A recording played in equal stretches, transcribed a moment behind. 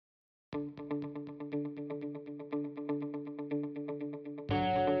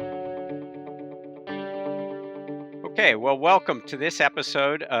Okay, well, welcome to this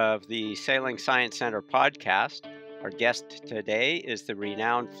episode of the Sailing Science Center podcast. Our guest today is the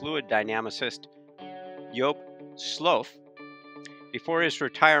renowned fluid dynamicist Joop Slooff. Before his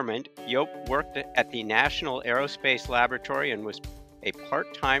retirement, Joop worked at the National Aerospace Laboratory and was a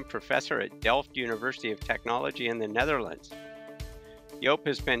part-time professor at Delft University of Technology in the Netherlands. Joop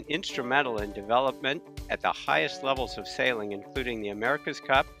has been instrumental in development at the highest levels of sailing, including the America's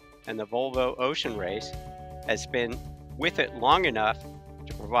Cup and the Volvo Ocean Race, has been with it long enough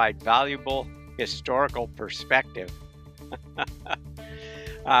to provide valuable historical perspective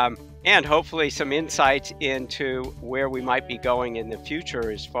and hopefully some insights into where we might be going in the future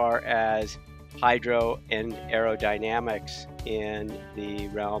as far as hydro and aerodynamics in the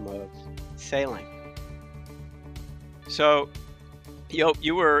realm of sailing. So,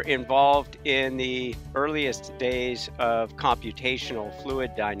 you were involved in the earliest days of computational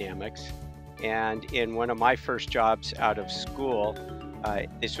fluid dynamics. And in one of my first jobs out of school,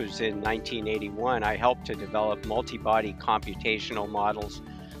 this was in 1981, I helped to develop multi-body computational models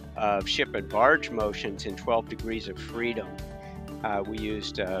of ship and barge motions in 12 degrees of freedom. We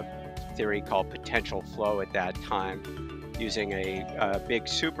used a theory called potential flow at that time, using a big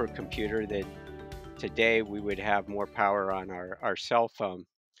supercomputer that today we would have more power on our cell phone.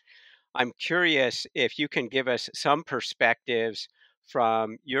 I'm curious if you can give us some perspectives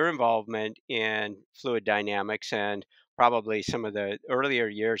from your involvement in fluid dynamics and probably some of the earlier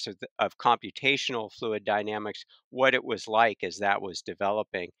years of computational fluid dynamics, what it was like as that was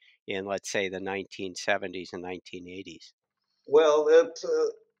developing in, let's say, the 1970s and 1980s. Well,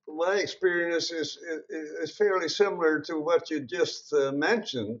 my experience is fairly similar to what you just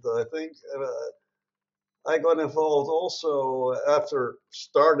mentioned. I think I got involved also after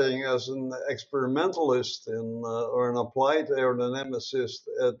starting as an experimentalist or an applied aerodynamicist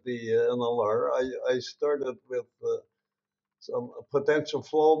at the NLR. I started with some potential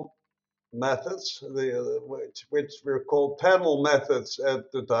flow methods, which were called panel methods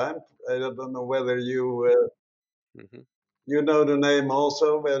at the time. I don't know whether Mm-hmm. you know the name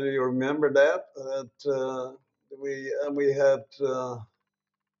also, whether you remember that. We had uh,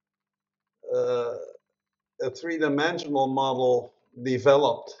 a three-dimensional model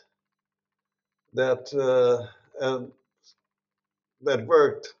developed that that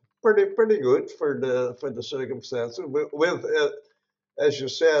worked pretty good for the circumstances. With as you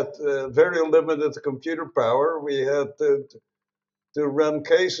said, very limited computer power. We had to run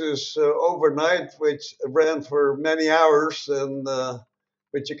cases overnight, which ran for many hours, and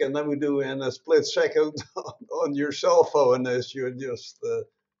which you can now do in a split second on your cell phone, as you just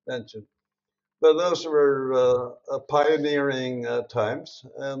mentioned. But those were pioneering times,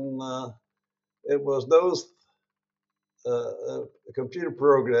 and it was those computer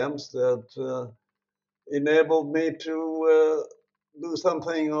programs that enabled me to do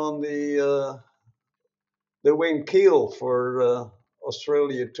something on the wing keel for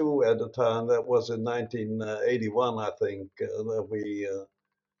Australia 2 at the time. That was in 1981, I think, that we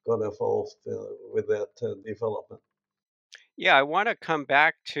got involved with that development. Yeah, I want to come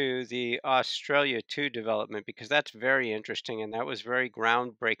back to the Australia 2 development because that's very interesting and that was very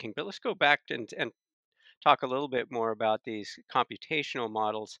groundbreaking. But let's go back and talk a little bit more about these computational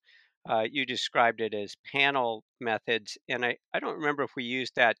models. You described it as panel methods, and I don't remember if we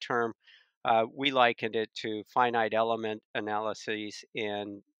used that term. We likened it to finite element analyses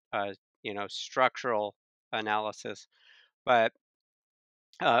and structural analysis. But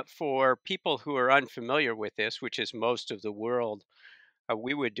for people who are unfamiliar with this, which is most of the world,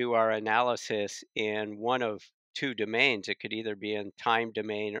 we would do our analysis in one of two domains. It could either be in time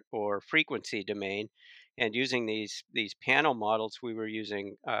domain or frequency domain. And using these panel models, we were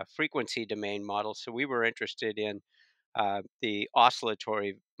using frequency domain models. So we were interested in the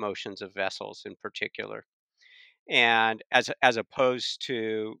oscillatory motions of vessels in particular, and as opposed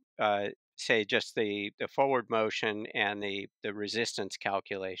to say just the forward motion and the resistance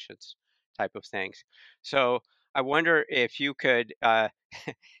calculations type of things. So I wonder if you could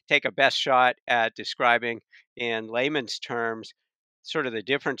take a best shot at describing in layman's terms sort of the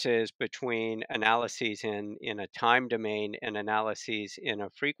differences between analyses in a time domain and analyses in a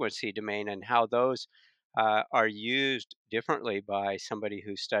frequency domain, and how those are used differently by somebody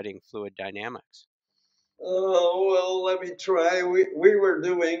who's studying fluid dynamics. Well, let me try. We were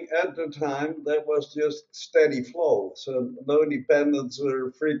doing at the time that was just steady flow, so no dependence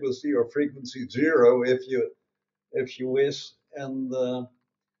or frequency zero, if you wish, and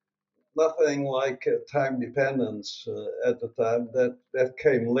nothing like time dependence at the time. That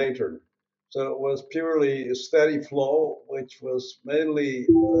came later. So it was purely a steady flow, which was mainly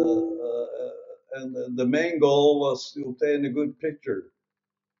and the main goal was to obtain a good picture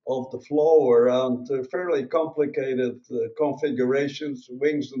of the flow around fairly complicated configurations,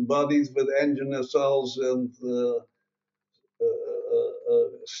 wings and bodies with engine nacelles and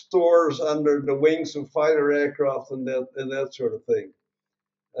stores under the wings of fighter aircraft and that sort of thing,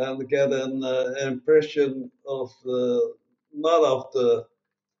 and get an impression of the not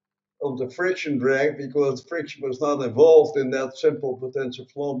of the friction drag because friction was not involved in that simple potential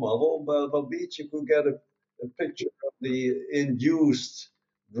flow model, but at least you could get a picture of the induced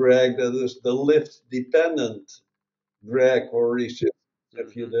drag, that is the lift dependent drag or resistance, Hmm.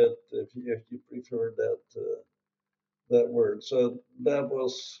 if you prefer that word. So that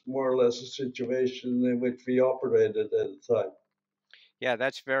was more or less a situation in which we operated at the time. Yeah,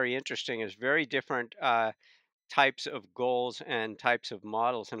 that's very interesting. It's very different types of goals and types of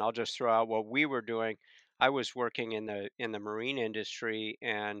models. And I'll just throw out what we were doing. I was working in the marine industry,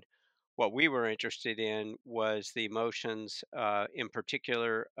 and what we were interested in was the motions, in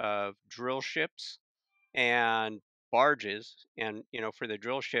particular, of drill ships and barges. And for the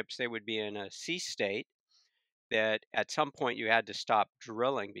drill ships, they would be in a sea state that at some point you had to stop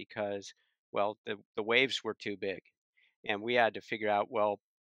drilling because, well, the waves were too big, and we had to figure out, well,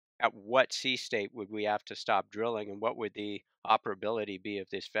 at what sea state would we have to stop drilling, and what would the operability be of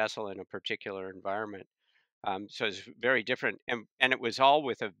this vessel in a particular environment. So it's very different, and it was all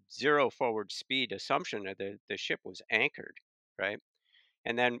with a zero forward speed assumption that the ship was anchored, right?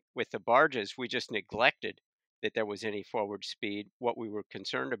 And then with the barges, we just neglected that there was any forward speed. What we were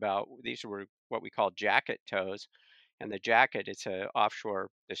concerned about, these were what we call jacket tows, and the jacket, it's the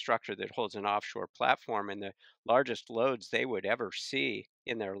structure that holds an offshore platform, and the largest loads they would ever see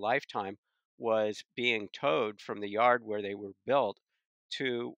in their lifetime was being towed from the yard where they were built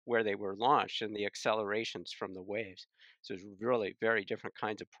to where they were launched, and the accelerations from the waves. So it's really very different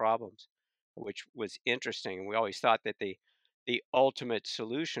kinds of problems, which was interesting. And we always thought that the ultimate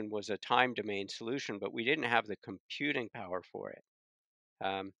solution was a time domain solution, but we didn't have the computing power for it.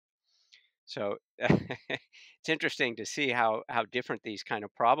 Um, so it's interesting to see how different these kind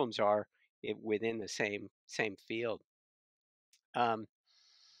of problems are within the same field. Um,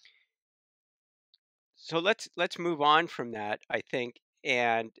 so let's move on from that, I think,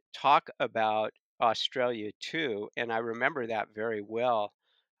 and talk about Australia too. And I remember that very well.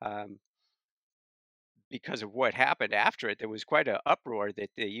 Um, because of what happened after it, there was quite an uproar that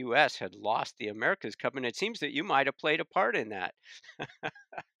the U.S. had lost the America's Cup, and it seems that you might have played a part in that.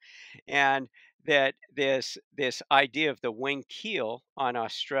 And that this idea of the wing keel on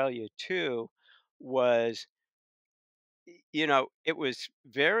Australia too was, it was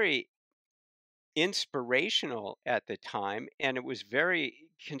very inspirational at the time, and it was very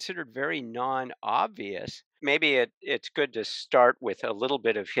considered very non-obvious. Maybe it's good to start with a little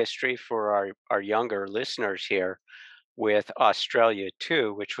bit of history for our younger listeners here with Australia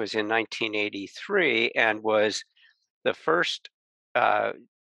 2, which was in 1983 and was the first uh,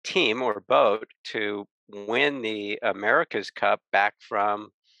 team or boat to win the America's Cup back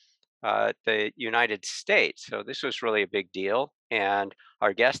from the United States. So this was really a big deal. And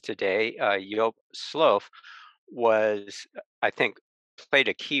our guest today, Joop Slooff, was, I think, played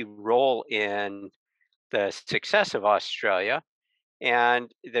a key role in the success of Australia.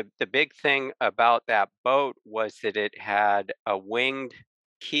 And the big thing about that boat was that it had a winged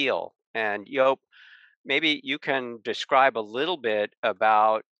keel. And Joop, maybe you can describe a little bit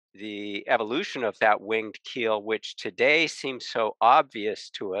about the evolution of that winged keel, which today seems so obvious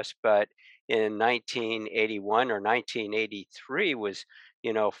to us, but in 1981 or 1983 was,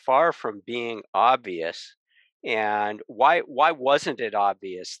 far from being obvious. And why wasn't it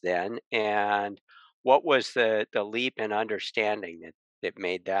obvious then? And what was the leap in understanding that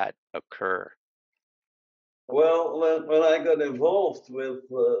made that occur? Well, when I got involved with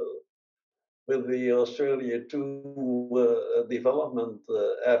the Australia 2 development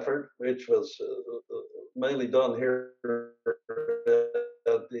effort, which was mainly done here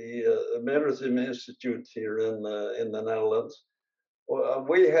at the Maritime Institute here in the Netherlands. Well,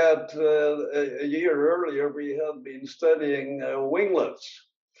 we had a year earlier, we had been studying winglets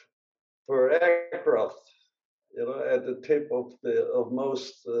for aircraft. At the tip of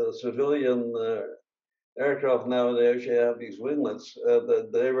most civilian aircraft nowadays, you have these winglets.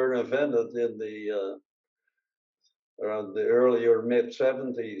 They were invented in the around the early or mid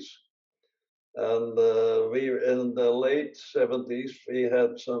 70s. And we in the late 70s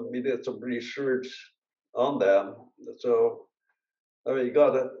we did some research on them. So I mean, you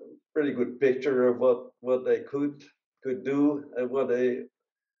got a pretty good picture of what they could do and what they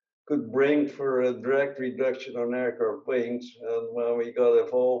could bring for a direct reduction on aircraft wings. And when we got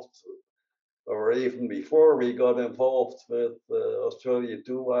involved or even before we got involved with Australia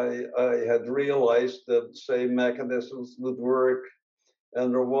 2, I had realized that the same mechanisms would work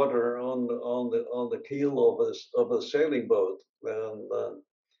underwater on the keel of a sailing boat. And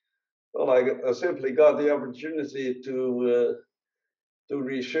well, I simply got the opportunity to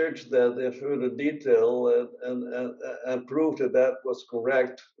research that in further detail and prove that that was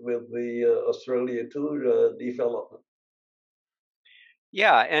correct with the Australia 2 development.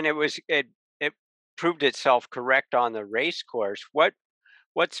 Yeah, and it proved itself correct on the race course. What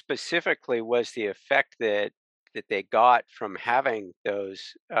specifically was the effect that they got from having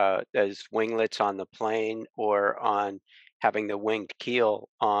those winglets on the plane or on having the winged keel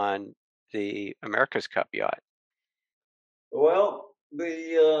on the America's Cup yacht? Well,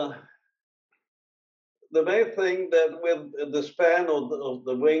 the main thing that with the span of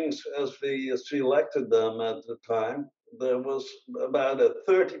the wings as we selected them at the time, there was about a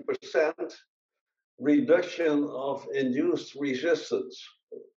 30% reduction of induced resistance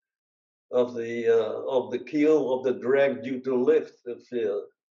of the keel of the drag due to lift,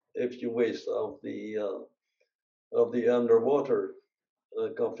 if you wish, of the underwater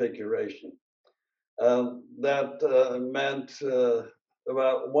configuration. That meant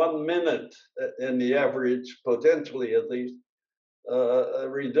about 1 minute in the average, potentially at least, a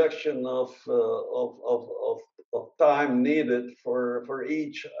reduction of time needed for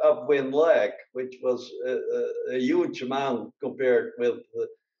each upwind leg, which was a huge amount compared with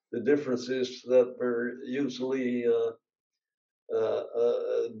the differences that were usually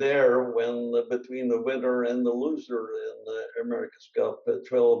there when between the winner and the loser in the America's Cup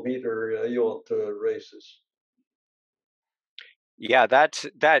 12-meter yacht races. Yeah,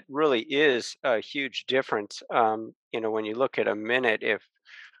 that really is a huge difference. When you look at a minute, if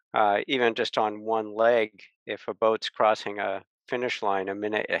even just on one leg, if a boat's crossing a finish line a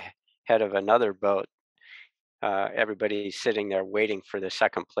minute ahead of another boat, everybody's sitting there waiting for the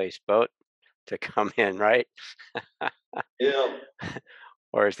second place boat to come in, right? Yeah,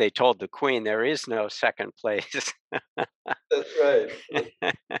 Or as they told the Queen, there is no second place. that's right.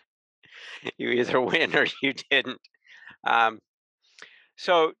 You either win or you didn't. Um,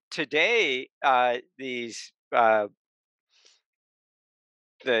 so today, the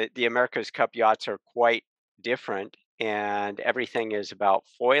America's Cup yachts are quite different, and everything is about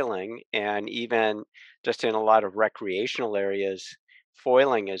foiling. And even just in a lot of recreational areas,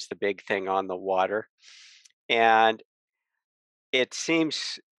 foiling is the big thing on the water. And it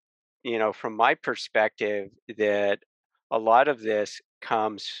seems, from my perspective, that a lot of this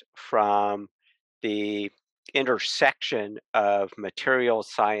comes from the intersection of material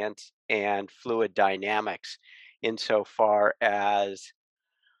science and fluid dynamics, insofar as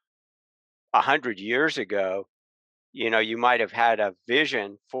 100 years ago, you might have had a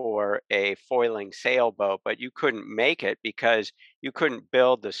vision for a foiling sailboat, but you couldn't make it because you couldn't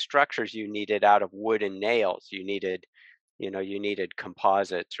build the structures you needed out of wood and nails. You needed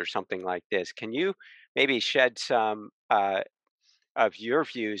composites or something like this. Can you maybe shed some of your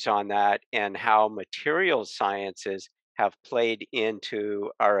views on that and how materials sciences have played into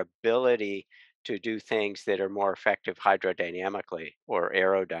our ability to do things that are more effective hydrodynamically or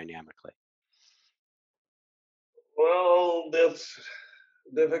aerodynamically? Well, that's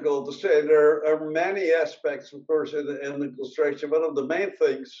difficult to say. There are many aspects, of course, in the construction. One of the main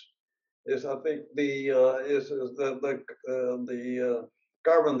things is, I think, is the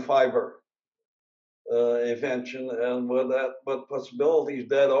carbon fiber invention, and what possibilities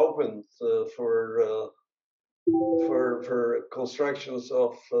that opens for constructions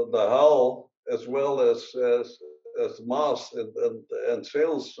of the hull as well as mast and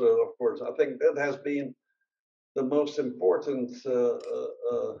sails. Of course, I think that has been the most important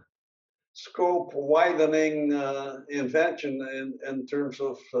scope widening invention in terms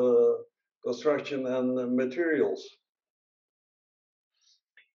of construction and materials.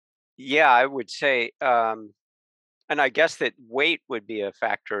 Yeah, I would say, and I guess that weight would be a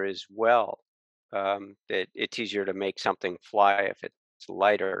factor as well. That it's easier to make something fly if it's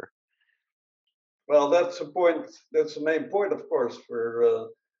lighter. Well, that's the point. That's the main point, of course, for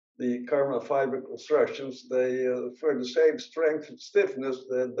the carbon fiber constructions. They, for the same strength and stiffness,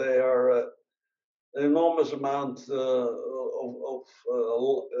 that they are an enormous amount of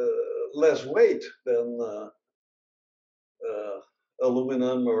less weight than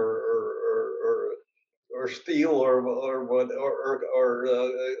aluminum or steel or what or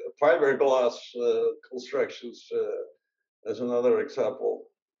fiberglass constructions, as another example.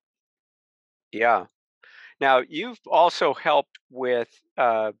 Yeah. Now, you've also helped with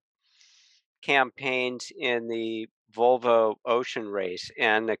campaigns in the Volvo Ocean Race,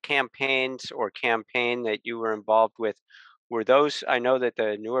 and the campaigns or campaign that you were involved with, were those? I know that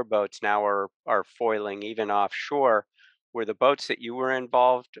the newer boats now are foiling even offshore. Were the boats that you were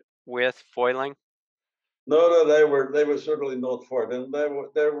involved with foiling? No, no, they were certainly not for them. They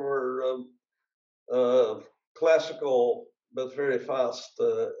were classical but very fast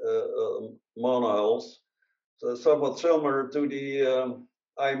monohulls, so somewhat similar to the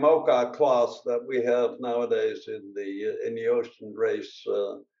IMOCA class that we have nowadays in the ocean race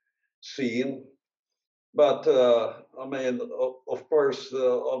scene. But I mean, of course,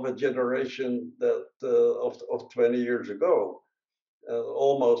 of a generation that of 20 years ago,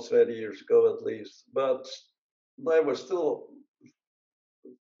 almost 20 years ago at least. But they were still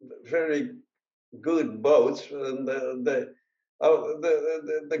very good boats, and the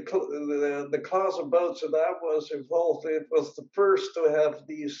class of boats that I was involved in was the first to have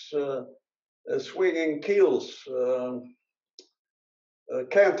these swinging keels,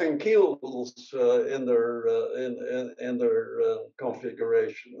 canting keels in their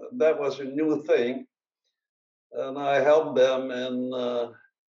configuration. That was a new thing, and I helped them in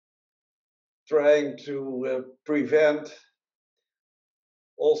trying to prevent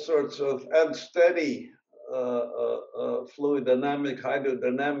all sorts of unsteady fluid dynamic,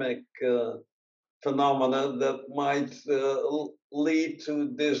 hydrodynamic phenomena that might lead to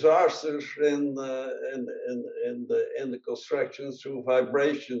disasters in the construction through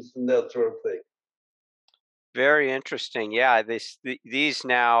vibrations and that sort of thing. Very interesting. Yeah, these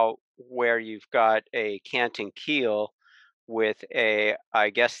now where you've got a canting keel with a, I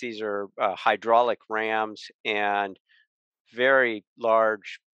guess these are hydraulic rams and very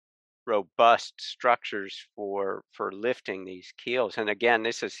large, robust structures for lifting these keels. And again,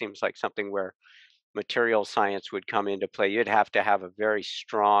 seems like something where material science would come into play. You'd have to have a very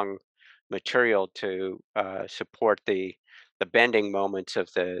strong material to support the bending moments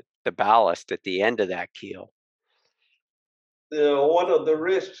of the ballast at the end of that keel. One of the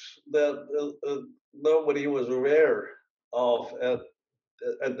risks that nobody was aware of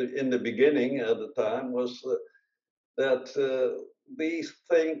in the beginning at the time was that these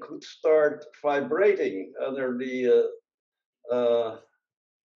things could start vibrating under the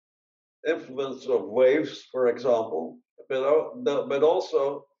influence of waves, for example, but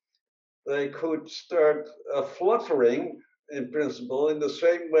also they could start fluttering in principle in the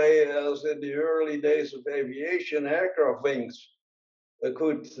same way as in the early days of aviation, aircraft wings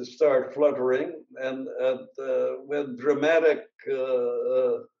could start fluttering and with dramatic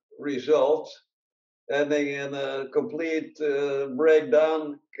results, ending in a complete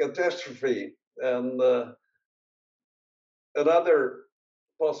breakdown catastrophe. And another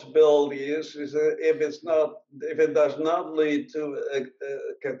possibility is that if it does not lead to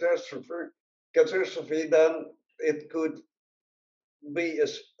catastrophe, then it could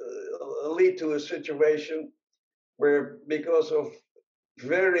lead to a situation where, because of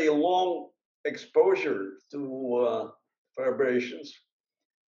very long exposure to vibrations,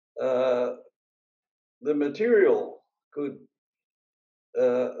 uh, the material could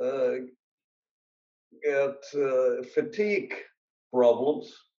uh, get fatigue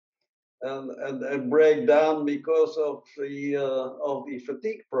problems and break down because of the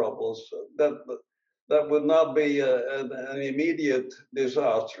fatigue problems. That would not be an immediate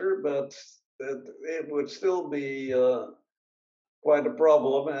disaster, but it would still be quite a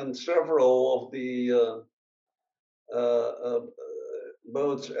problem. And several of the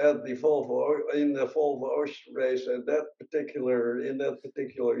boats at the Volvo Ocean Race at that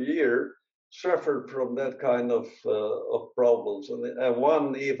particular year suffered from that kind of problems, and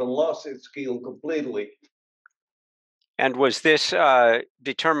one even lost its keel completely. And was this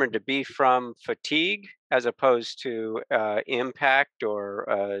determined to be from fatigue as opposed to impact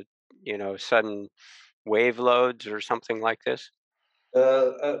or sudden wave loads or something like this?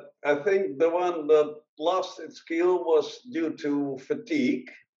 I think the one that lost its keel was due to fatigue,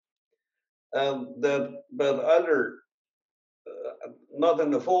 and but other not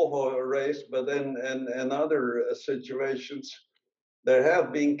in the Volvo race, but in other situations, there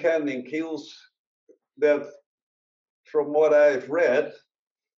have been canting keels that, from what I've read,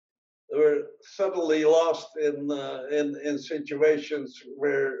 were suddenly lost in situations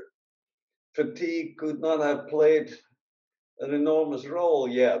where fatigue could not have played an enormous role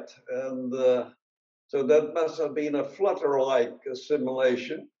yet, and so that must have been a flutter-like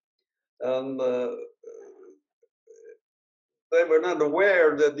simulation, and they were not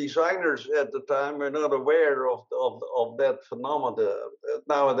aware. The designers at the time were not aware of that phenomena.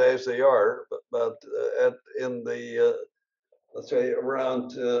 Nowadays they are, but in the let's say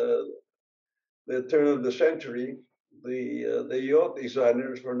around the turn of the century, the yacht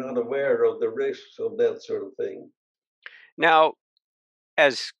designers were not aware of the risks of that sort of thing. Now,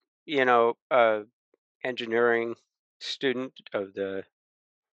 as you know, engineering student of the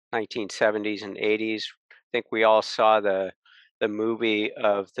 1970s and 80s. I think we all saw the movie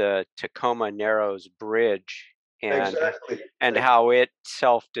of the Tacoma Narrows Bridge Exactly. and how it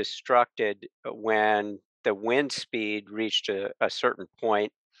self-destructed when the wind speed reached a certain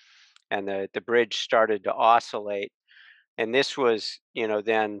point and the bridge started to oscillate. And this was,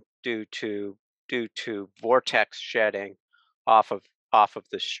 then due to vortex shedding off of off of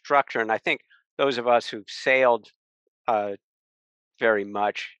the structure. And I think those of us who've sailed uh, very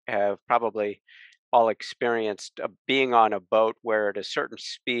much have probably all experienced being on a boat where at a certain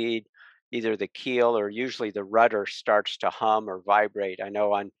speed, either the keel or usually the rudder starts to hum or vibrate. I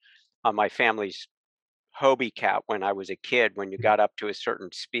know on my family's Hobie Cat when I was a kid, when you got up to a certain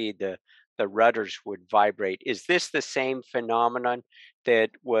speed, the rudders would vibrate. Is this the same phenomenon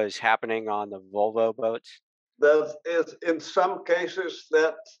that was happening on the Volvo boats? That is, in some cases,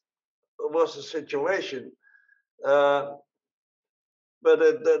 that was the situation. Uh, but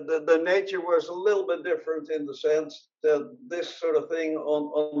the nature was a little bit different in the sense that this sort of thing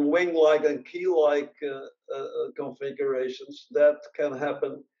on wing-like and keel-like configurations, that can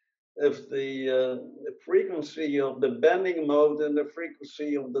happen if the frequency of the bending mode and the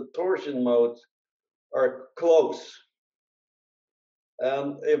frequency of the torsion mode are close.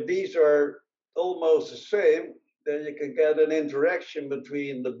 And if these are almost the same, then you can get an interaction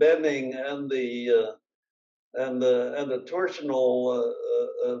between the bending and the torsional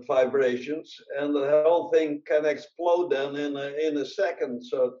vibrations, and the whole thing can explode then in a second,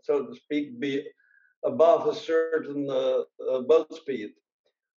 so to speak, be above a certain boat speed.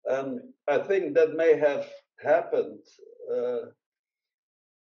 And I think that may have happened uh,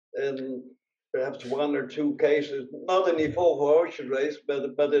 in perhaps one or two cases, not in the Volvo Ocean Race,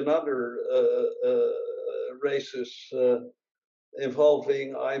 but in other races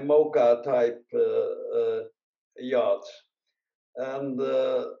involving IMOCA type yachts. And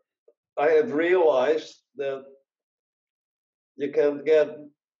I had realized that you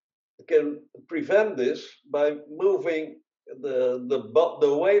can prevent this by moving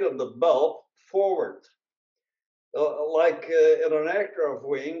the weight of the bulb forward. Like in an aircraft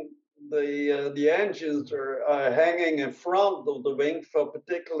wing, the engines are hanging in front of the wing for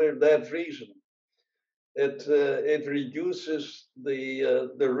particular that reason. It reduces the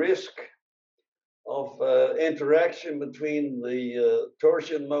risk of interaction between the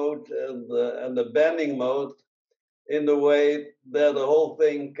torsion mode and the bending mode in the way that the whole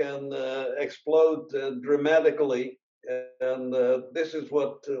thing can explode dramatically. And this is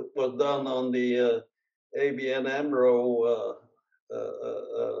what was done on the ABN-AMRO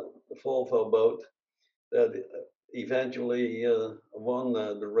Volvo boat that eventually won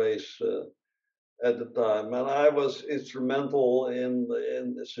the race at the time. And I was instrumental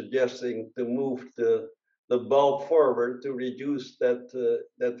in suggesting to move the bulb forward to reduce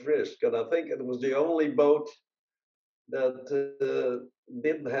that risk. And I think it was the only boat that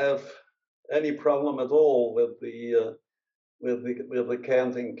didn't have any problem at all with the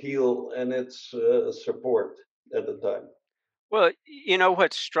canting keel and its support at the time. Well,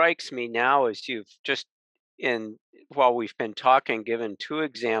 what strikes me now is you've just in while we've been talking, given two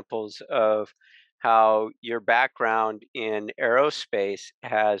examples of how your background in aerospace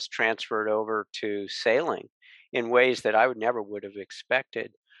has transferred over to sailing in ways that I would have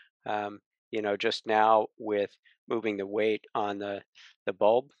expected. Um, just now with moving the weight on the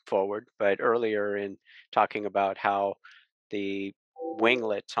bulb forward, but earlier in talking about how the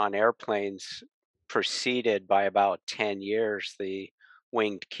winglets on airplanes preceded by about 10 years the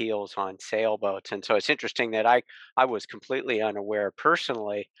winged keels on sailboats. And so it's interesting that I was completely unaware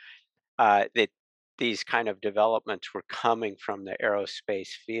personally that these kind of developments were coming from the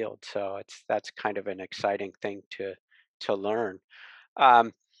aerospace field. So that's kind of an exciting thing to learn.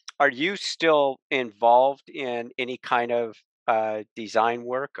 Um, are you still involved in any kind of design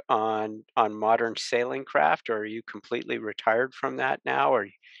work on modern sailing craft, or are you completely retired from that now? Or are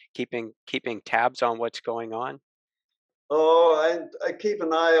you keeping tabs on what's going on? Oh, I keep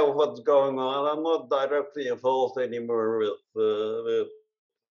an eye on what's going on. I'm not directly involved anymore with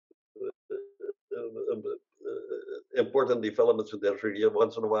important developments in that area.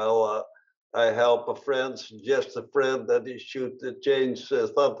 Once in a while, I help a friend, suggest a friend that he should change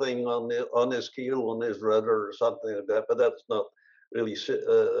something on his keel, on his rudder, or something like that. But that's not really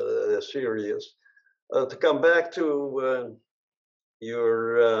serious. To come back to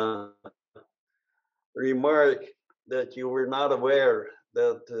your remark that you were not aware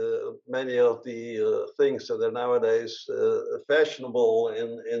many of the things that are nowadays fashionable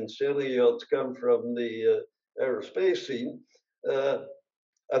in sailing yachts come from the aerospace scene. Uh,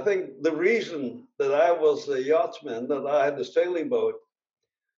 I think the reason that I was a yachtsman, that I had a sailing boat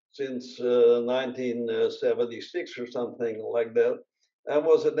since 1976 or something like that, I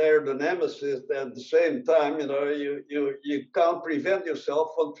was an aerodynamicist at the same time. You can't prevent yourself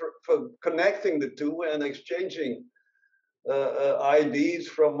from connecting the two and exchanging ideas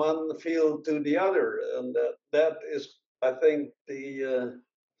from one field to the other, and that is, I think, an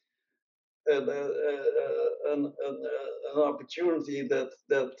opportunity that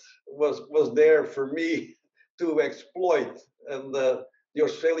was there for me to exploit, and the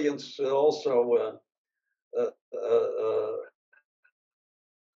Australians also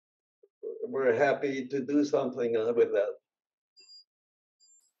were happy to do something with that.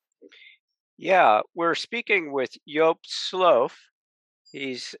 Yeah, we're speaking with Joop Slooff.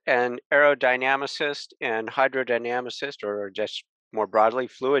 He's an aerodynamicist and hydrodynamicist, or just more broadly,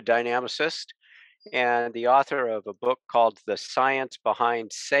 fluid dynamicist, and the author of a book called The Science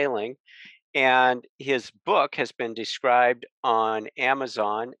Behind Sailing. And his book has been described on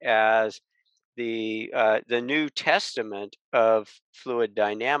Amazon as the New Testament of fluid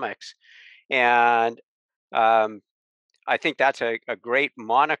dynamics. And um, I think that's a great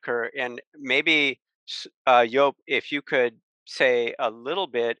moniker. And maybe, Joop, if you could say a little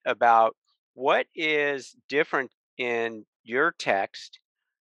bit about what is different in your text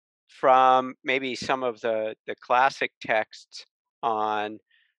from maybe some of the classic texts on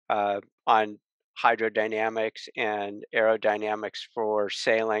on hydrodynamics and aerodynamics for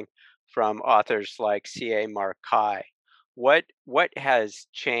sailing from authors like C.A. Markai. What has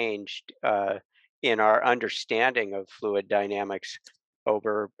changed in our understanding of fluid dynamics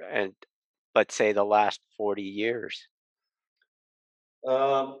over, and let's say, the last 40 years?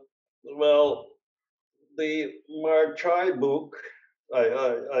 Um, well, the Marchai book,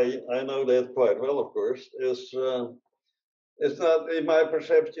 I know that quite well, of course, is it's not, in my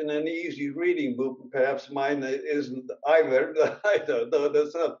perception, an easy reading book. Perhaps mine isn't either. I don't know.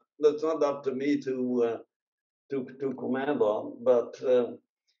 That's not up to me to comment on. But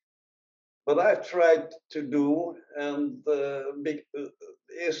what I've tried to do and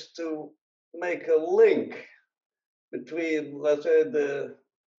is to make a link between, let's say, the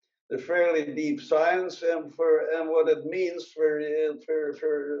fairly deep science and what it means for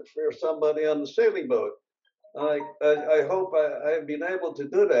somebody on the sailing boat. I hope I've been able to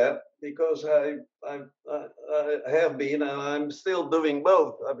do that, because I have been, and I'm still doing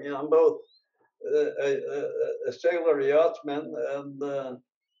both. I mean, I'm both a sailor yachtsman and a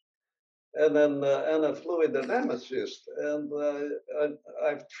fluid dynamicist, and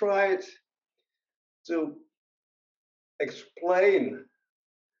I've tried to explain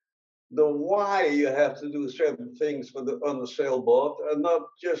the why you have to do certain things on the sailboat, and not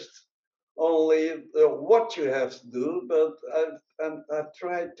just only what you have to do, but I've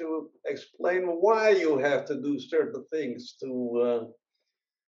tried to explain why you have to do certain things to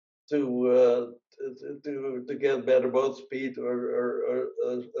get better boat speed, or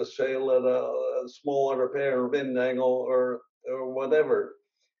a sail at a smaller repair wind angle, or whatever.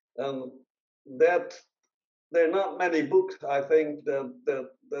 And that there are not many books, I think, that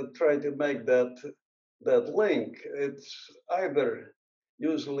try to make that link. It's either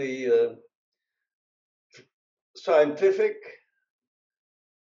usually scientific,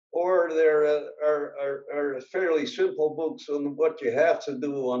 or there are fairly simple books on what you have to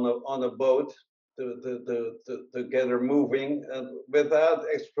do on a boat to get her moving, and without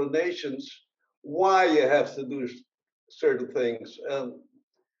explanations why you have to do certain things. And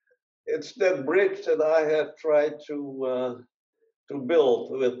it's that bridge that I have tried to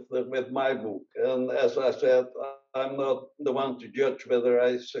build with my book. And as I said, I'm not the one to judge whether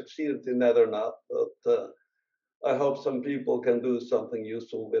I succeeded in that or not, but I hope some people can do something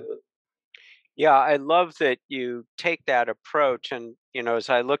useful with it. Yeah, I love that you take that approach. And, as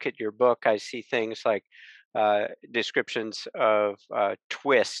I look at your book, I see things like descriptions of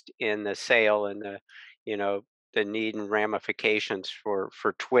twist in the sail, and you know, the need and ramifications for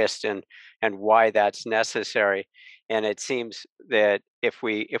twist, and why that's necessary. And it seems that if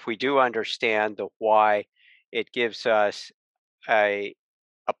we do understand the why, it gives us a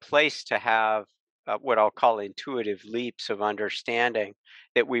a place to have what I'll call intuitive leaps of understanding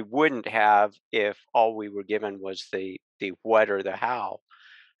that we wouldn't have if all we were given was the what or the how.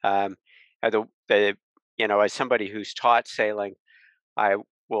 Um, the as somebody who's taught sailing, I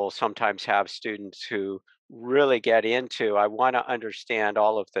will sometimes have students who really get into, I want to understand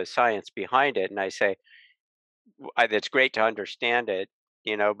all of the science behind it, and I say, It's great to understand it,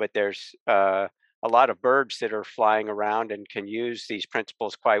 but there's a lot of birds that are flying around and can use these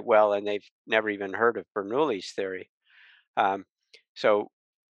principles quite well, and they've never even heard of Bernoulli's theory. Um, so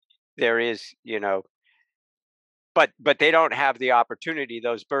there is, but they don't have the opportunity.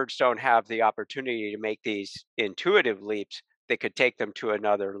 Those birds don't have the opportunity to make these intuitive leaps that could take them to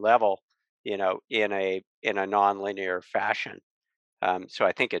another level, in a nonlinear fashion. So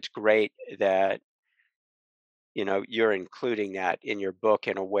I think it's great that you're including that in your book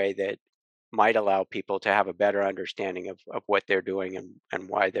in a way that might allow people to have a better understanding of what they're doing and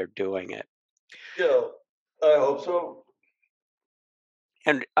why they're doing it. Yeah, I hope so.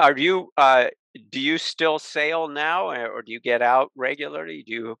 And do you still sail now, or do you get out regularly?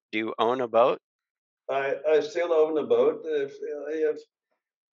 Do you own a boat? I still own a boat. If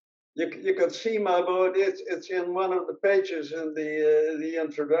you can see my boat, it's in one of the pages in the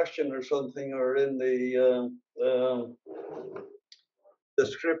introduction or something, or in the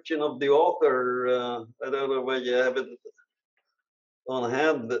description of the author. I don't know whether you have it on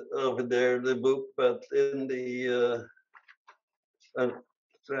hand over there, the book, but in the I'm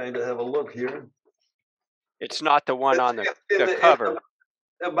trying to have a look here. It's not the one It's on the in the the cover.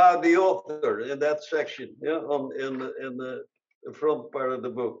 about the author in that section, yeah, in the front part of the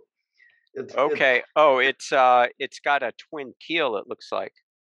book. It's Okay. Oh, it's got a twin keel, it looks like.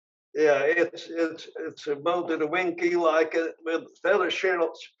 yeah, it's a boat with a wing keel. I can with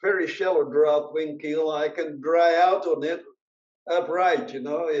very shallow draft wing keel. I can dry out on it upright,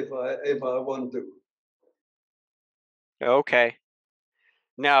 if I want to. Okay.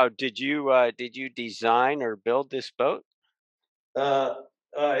 Now, did you design or build this boat? Uh,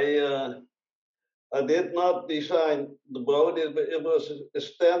 I did not design the boat. It was a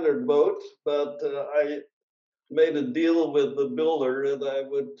standard boat, but I made a deal with the builder that I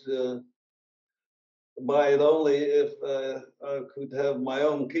would buy it only if I could have my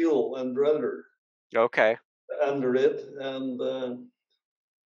own keel and rudder Okay. under it, and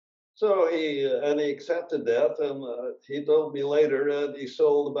so he accepted that, and he told me later that he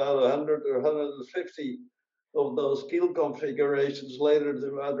sold about 100 or 150 of those keel configurations later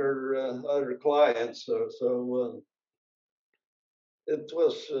to other clients. So it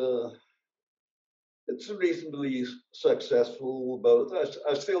was. It's a reasonably successful boat.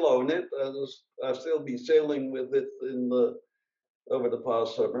 I still own it. I've still been sailing with it over the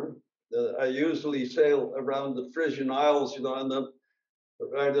past summer. I usually sail around the Frisian Isles, and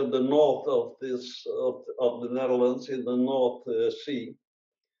right of the north of the Netherlands in the North Sea.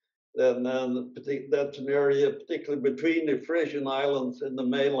 And that's an area, particularly between the Frisian Islands and the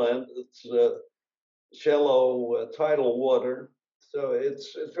mainland. It's shallow tidal water, so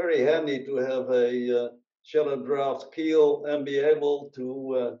it's very handy to have a shallow draft keel and be able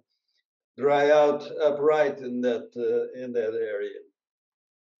to dry out upright in that area.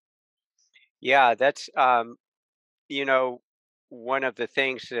 Yeah, that's you know, one of the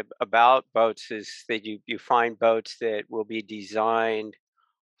things about boats is that you find boats that will be designed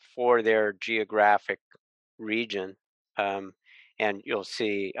for their geographic region. Um, and you'll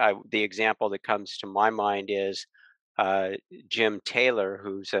see the example that comes to my mind is uh, Jim Taylor,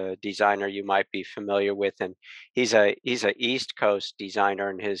 who's a designer you might be familiar with, and he's a East Coast designer,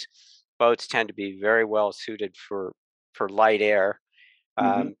 and his boats tend to be very well suited for light air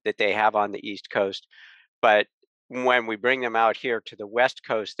Mm-hmm. that they have on the East Coast. But when we bring them out here to the West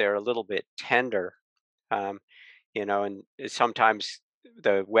Coast, they're a little bit tender. Um, and sometimes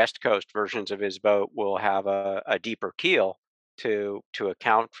the West Coast versions of his boat will have a deeper keel to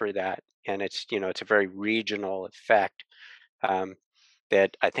account for that, and it's a very regional effect um,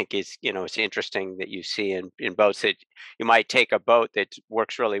 that I think is it's interesting that you see in boats that you might take a boat that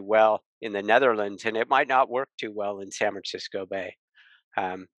works really well in the Netherlands, and it might not work too well in San Francisco Bay,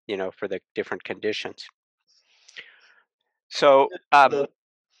 for the different conditions. So That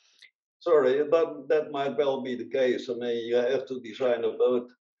sorry, that might well be the case. I mean, you have to design a boat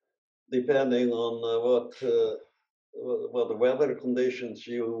depending on what the weather conditions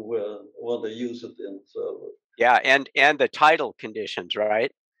you want to use it in. So yeah, and the tidal conditions,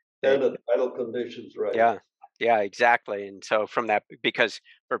 right? and That the tidal conditions, right? Yeah, yeah, exactly. And so from that, because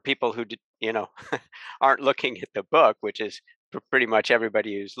for people who aren't looking at the book, which is pretty much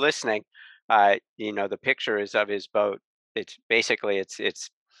everybody who's listening, the picture is of his boat. It's basically it's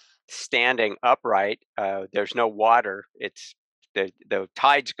standing upright. There's no water. It's the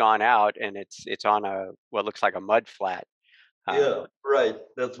tide's gone out, and it's on a what looks like a mud flat. Yeah, Um, right.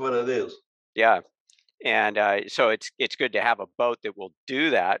 That's what it is. yeah, and so it's good to have a boat that will do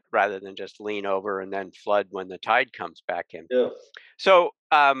that rather than just lean over and then flood when the tide comes back in. Yeah. So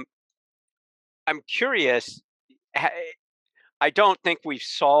I'm curious. I don't think we've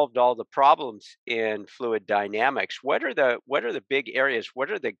solved all the problems in fluid dynamics. What are the big areas?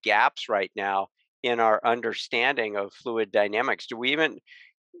 What are the gaps right now in our understanding of fluid dynamics? Do we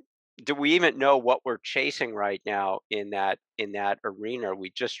even know what we're chasing right now in that arena? Are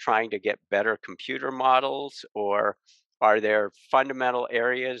we just trying to get better computer models, or are there fundamental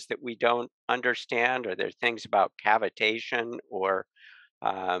areas that we don't understand? Are there things about cavitation or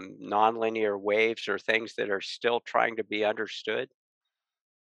nonlinear waves or things that are still trying to be understood?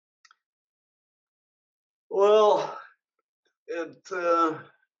 Well, it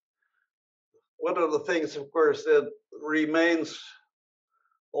one of the things, of course, that remains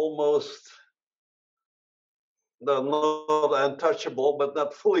almost not untouchable, but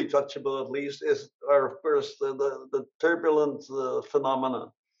not fully touchable at least, are of course the turbulent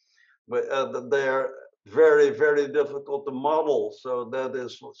phenomena. But they are very, very difficult to model. So that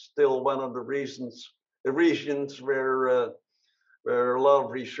is still one of the regions where a lot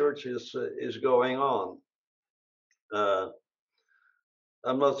of research is going on. Uh,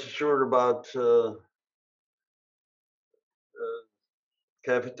 I'm not so sure about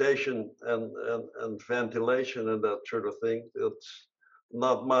cavitation and ventilation and that sort of thing. It's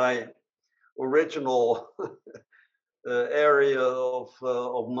not my original area of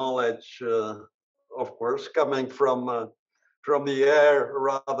knowledge, of course, coming from the air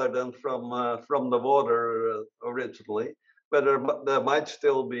rather than from the water originally. But there might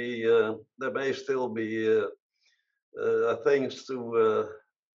still be there may still be things to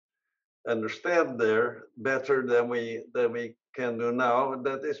understand there better than we can do now. And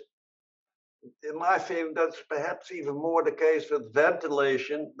that is, in my feeling, that's perhaps even more the case with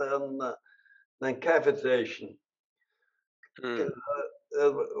ventilation than cavitation. Hmm.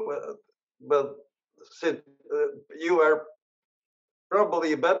 But since you are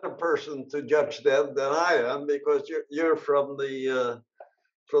probably a better person to judge that than I am, because you're from the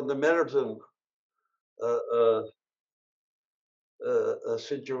maritime uh, uh,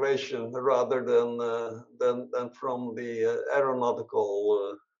 situation rather than from the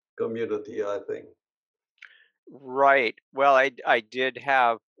aeronautical community, I think. Right. Well, I did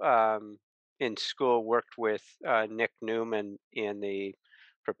have in school worked with Nick Newman in the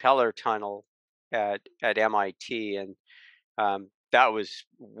propeller tunnel at MIT, and that was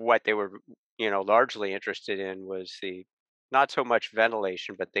what they were, largely interested in, was the not so much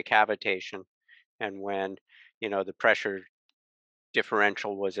ventilation, but the cavitation, and when the pressure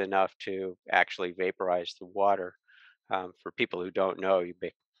differential was enough to actually vaporize the water. For people who don't know, you'd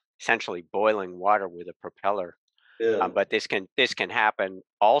be essentially boiling water with a propeller. Yeah, But this can happen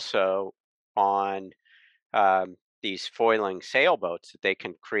also on these foiling sailboats, that they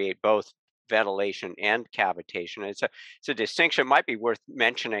can create both ventilation and cavitation. It's a distinction might be worth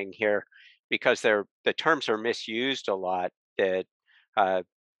mentioning here, because the terms are misused a lot. That uh,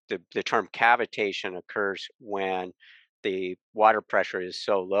 the term cavitation occurs when the water pressure is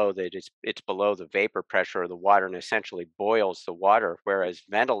so low that it's below the vapor pressure of the water and essentially boils the water, whereas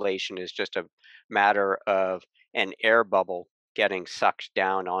ventilation is just a matter of an air bubble getting sucked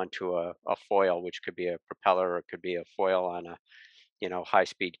down onto a foil, which could be a propeller or it could be a foil on a high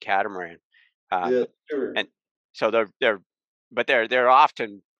speed catamaran. yeah, Um, sure. and so they're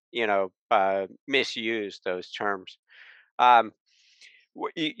often misused, those terms. Um,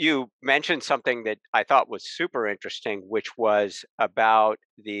 you mentioned something that I thought was super interesting, which was about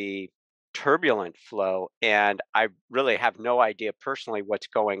the turbulent flow. And I really have no idea personally what's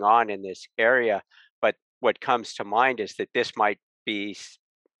going on in this area. But what comes to mind is that this might be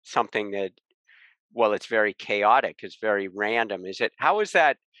something that, well, it's very chaotic, it's very random. How is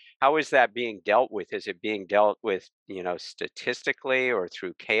that being dealt with? Is it being dealt with, statistically, or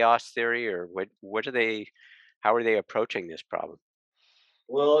through chaos theory, or how are they approaching this problem?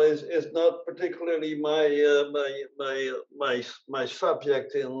 Well, it's not particularly my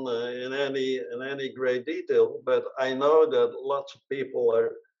subject in any great detail, but I know that lots of people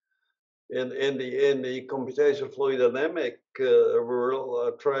are in the computational fluid dynamic world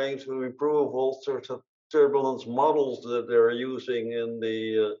are trying to improve all sorts of turbulence models that they're using in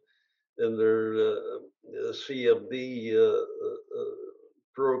their CFD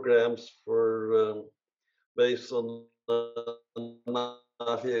programs for based on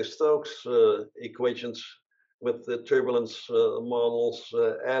Navier-Stokes equations with the turbulence models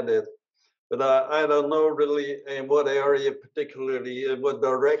added. But I don't know really in what area, particularly in what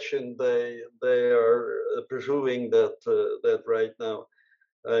direction they are pursuing that right now.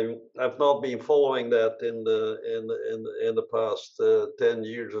 I've not been following that in the past 10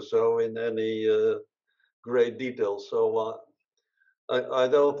 years or so in any great detail. So I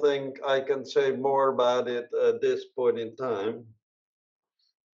don't think I can say more about it at this point in time.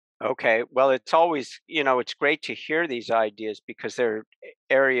 Okay. Well, it's always, it's great to hear these ideas because they're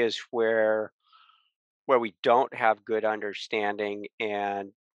areas where we don't have good understanding.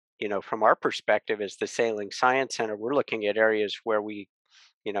 And from our perspective as the Sailing Science Center, we're looking at areas where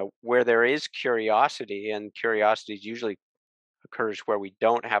where there is curiosity, and curiosity usually occurs where we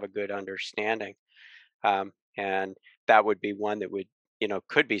don't have a good understanding. And that would be one that would,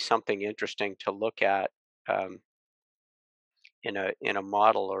 could be something interesting to look at, um, in a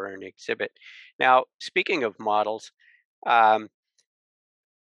model or an exhibit. Now, speaking of models, um,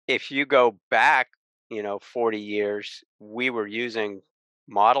 if you go back, 40 years, we were using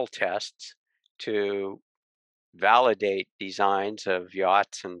model tests to validate designs of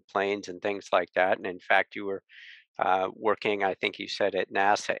yachts and planes and things like that. And in fact, you were working, I think you said, at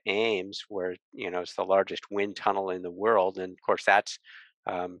NASA Ames, where it's the largest wind tunnel in the world, and of course that's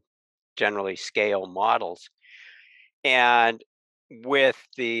um, generally scale models. And with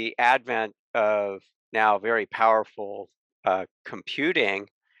the advent of now very powerful computing,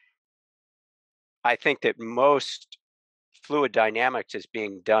 I think that most fluid dynamics is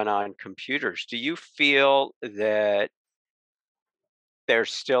being done on computers. Do you feel that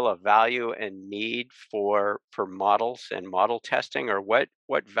there's still a value and need for models and model testing, or what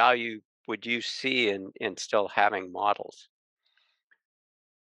value would you see in still having models?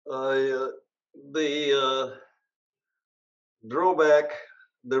 I, the drawback,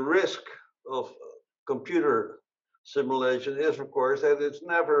 the risk of computer simulation is, of course, that it's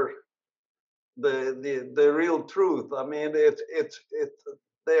never the real truth. I mean,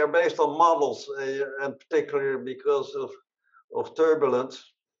 they are based on models, and particularly because of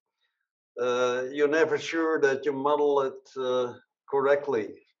turbulence. You're never sure that you model it correctly.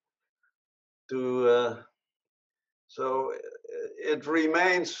 To so it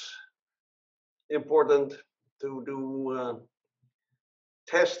remains important to do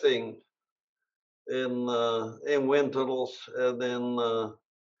testing in wind tunnels and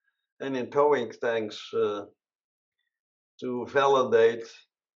in towing tanks to validate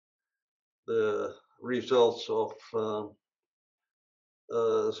the results of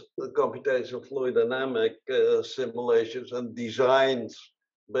the computational fluid dynamic simulations and designs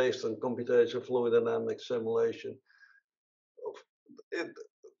based on computational fluid dynamic simulation. It,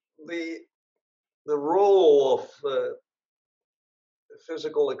 the the role of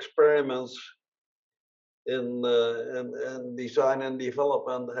physical experiments in design and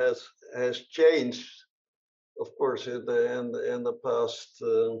development has changed, of course, in the past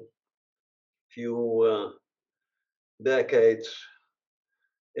few decades,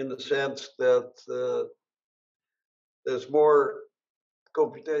 in the sense that there's more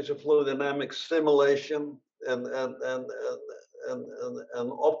computational fluid dynamics simulation and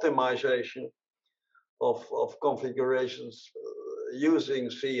optimization of configurations using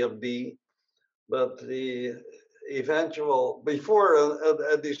CFD. But the eventual, before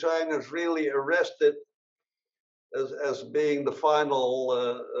a designer is really arrested as being the final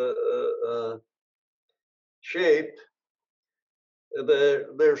shape,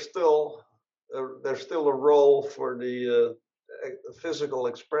 there's still a role for the physical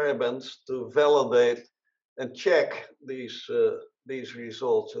experiments to validate and check these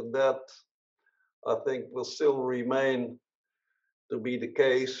results, and that I think will still remain to be the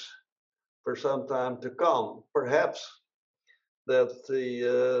case for some time to come. Perhaps that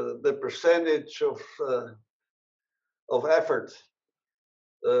the percentage of effort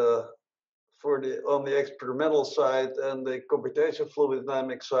uh, for the on the experimental side and the computational fluid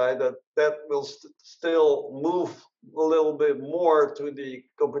dynamics side, that will still move a little bit more to the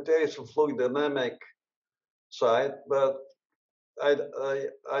computational fluid dynamic side, but I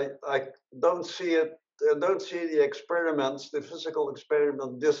don't see it. I don't see the experiments, the physical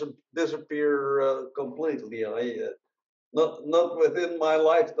experiment, disappear completely. Not within my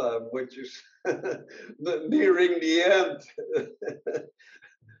lifetime, which is nearing the end.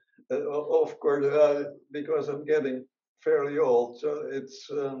 Of course, because I'm getting fairly old, so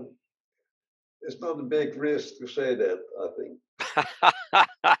it's not a big risk to say that, I think.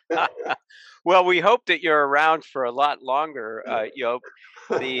 Well, we hope that you're around for a lot longer, Joop.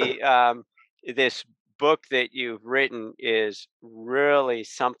 The This book that you've written is really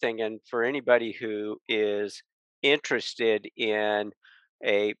something, and for anybody who is interested in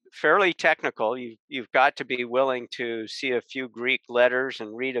a fairly technical, you've got to be willing to see a few Greek letters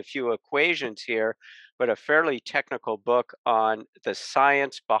and read a few equations here, but a fairly technical book on the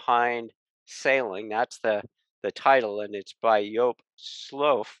science behind sailing. That's the title, and it's by Joop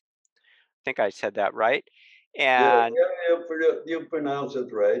Slooff. I think I said that right. Yeah, And you pronounce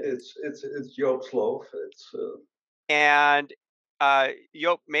it right. It's Joop Slooff. and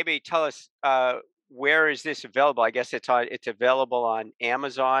Joop, maybe tell us where is this available? I guess it's available on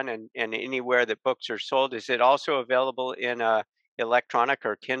Amazon and anywhere that books are sold. Is it also available in a electronic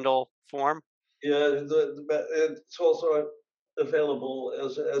or Kindle form? Yeah, it's also available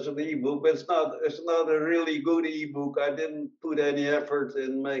as an ebook, but it's not a really good ebook. I didn't put any effort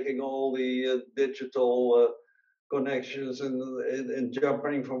in making all the digital connections and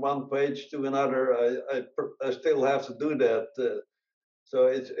jumping from one page to another. I still have to do that. So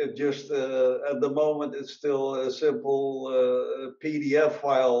it just at the moment it's still a simple PDF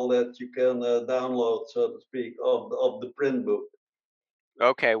file that you can download, so to speak, of the print book.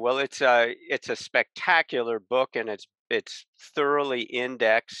 Okay, well, it's a spectacular book, and it's thoroughly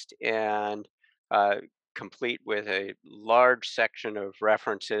indexed and uh, complete with a large section of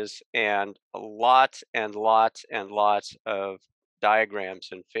references and lots and lots and lots of diagrams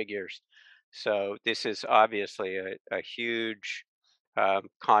and figures. So this is obviously a huge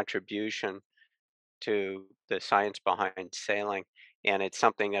contribution to the science behind sailing, and it's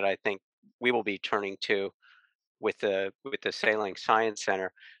something that I think we will be turning to with the Sailing Science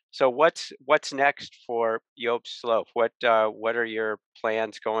Center. So what's next for Joop Slooff? What are your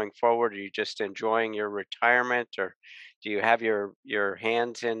plans going forward? Are you just enjoying your retirement, or do you have your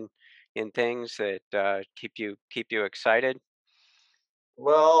hands in things that keep you excited?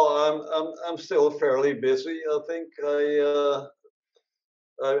 Well, I'm still fairly busy. I think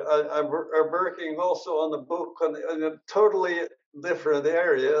I'm working also on a book in a totally different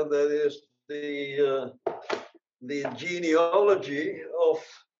area. That is the genealogy of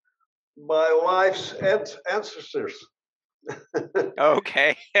my wife's ancestors.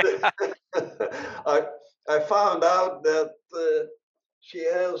 Okay. I I found out that she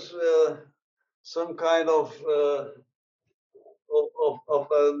has some kind of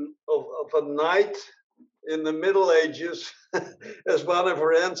a knight in the Middle Ages as one of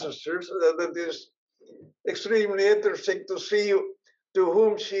her ancestors. And it is extremely interesting to see to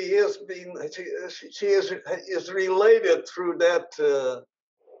whom she is being she is related through that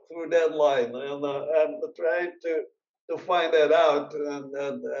line, and I'm trying to find that out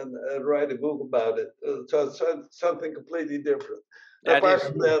and write a book about it. So it's something completely different. That Apart is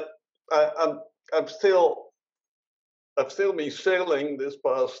from that, I, I'm I'm still I've still been sailing this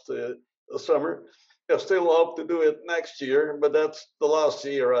past summer. I still hope to do it next year, but that's the last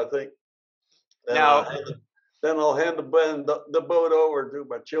year, I think. And now. then I'll hand the boat over to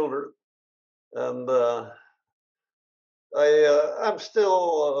my children, and I'm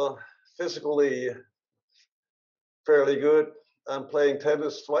still physically fairly good. I'm playing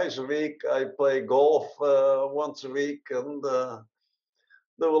tennis twice a week. I play golf once a week, and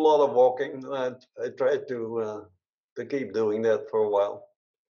do a lot of walking. I try to keep doing that for a while.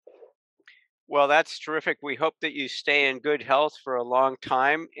 Well, that's terrific. We hope that you stay in good health for a long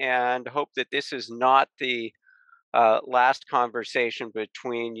time, and hope that this is not the last conversation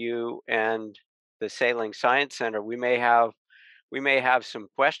between you and the Sailing Science Center. We may have some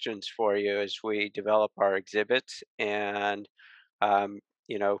questions for you as we develop our exhibits and um,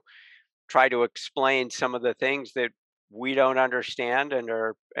 you know try to explain some of the things that we don't understand and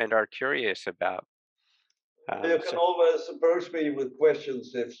are curious about. You can So always approach me with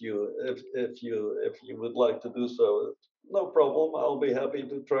questions if you would like to do so. No problem. I'll be happy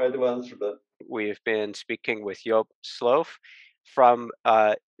to try to answer them. we've been speaking with Joop Slooff from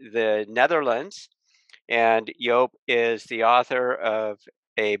the Netherlands. And Joop is the author of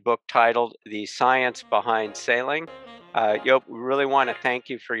a book titled The Science Behind Sailing. Joop, we really want to thank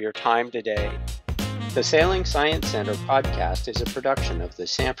you for your time today. The Sailing Science Center podcast is a production of the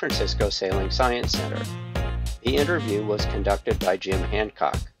San Francisco Sailing Science Center. The interview was conducted by Jim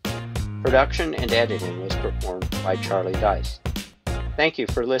Hancock. Production and editing was performed by Charlie Dice. Thank you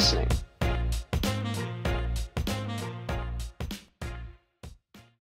for listening.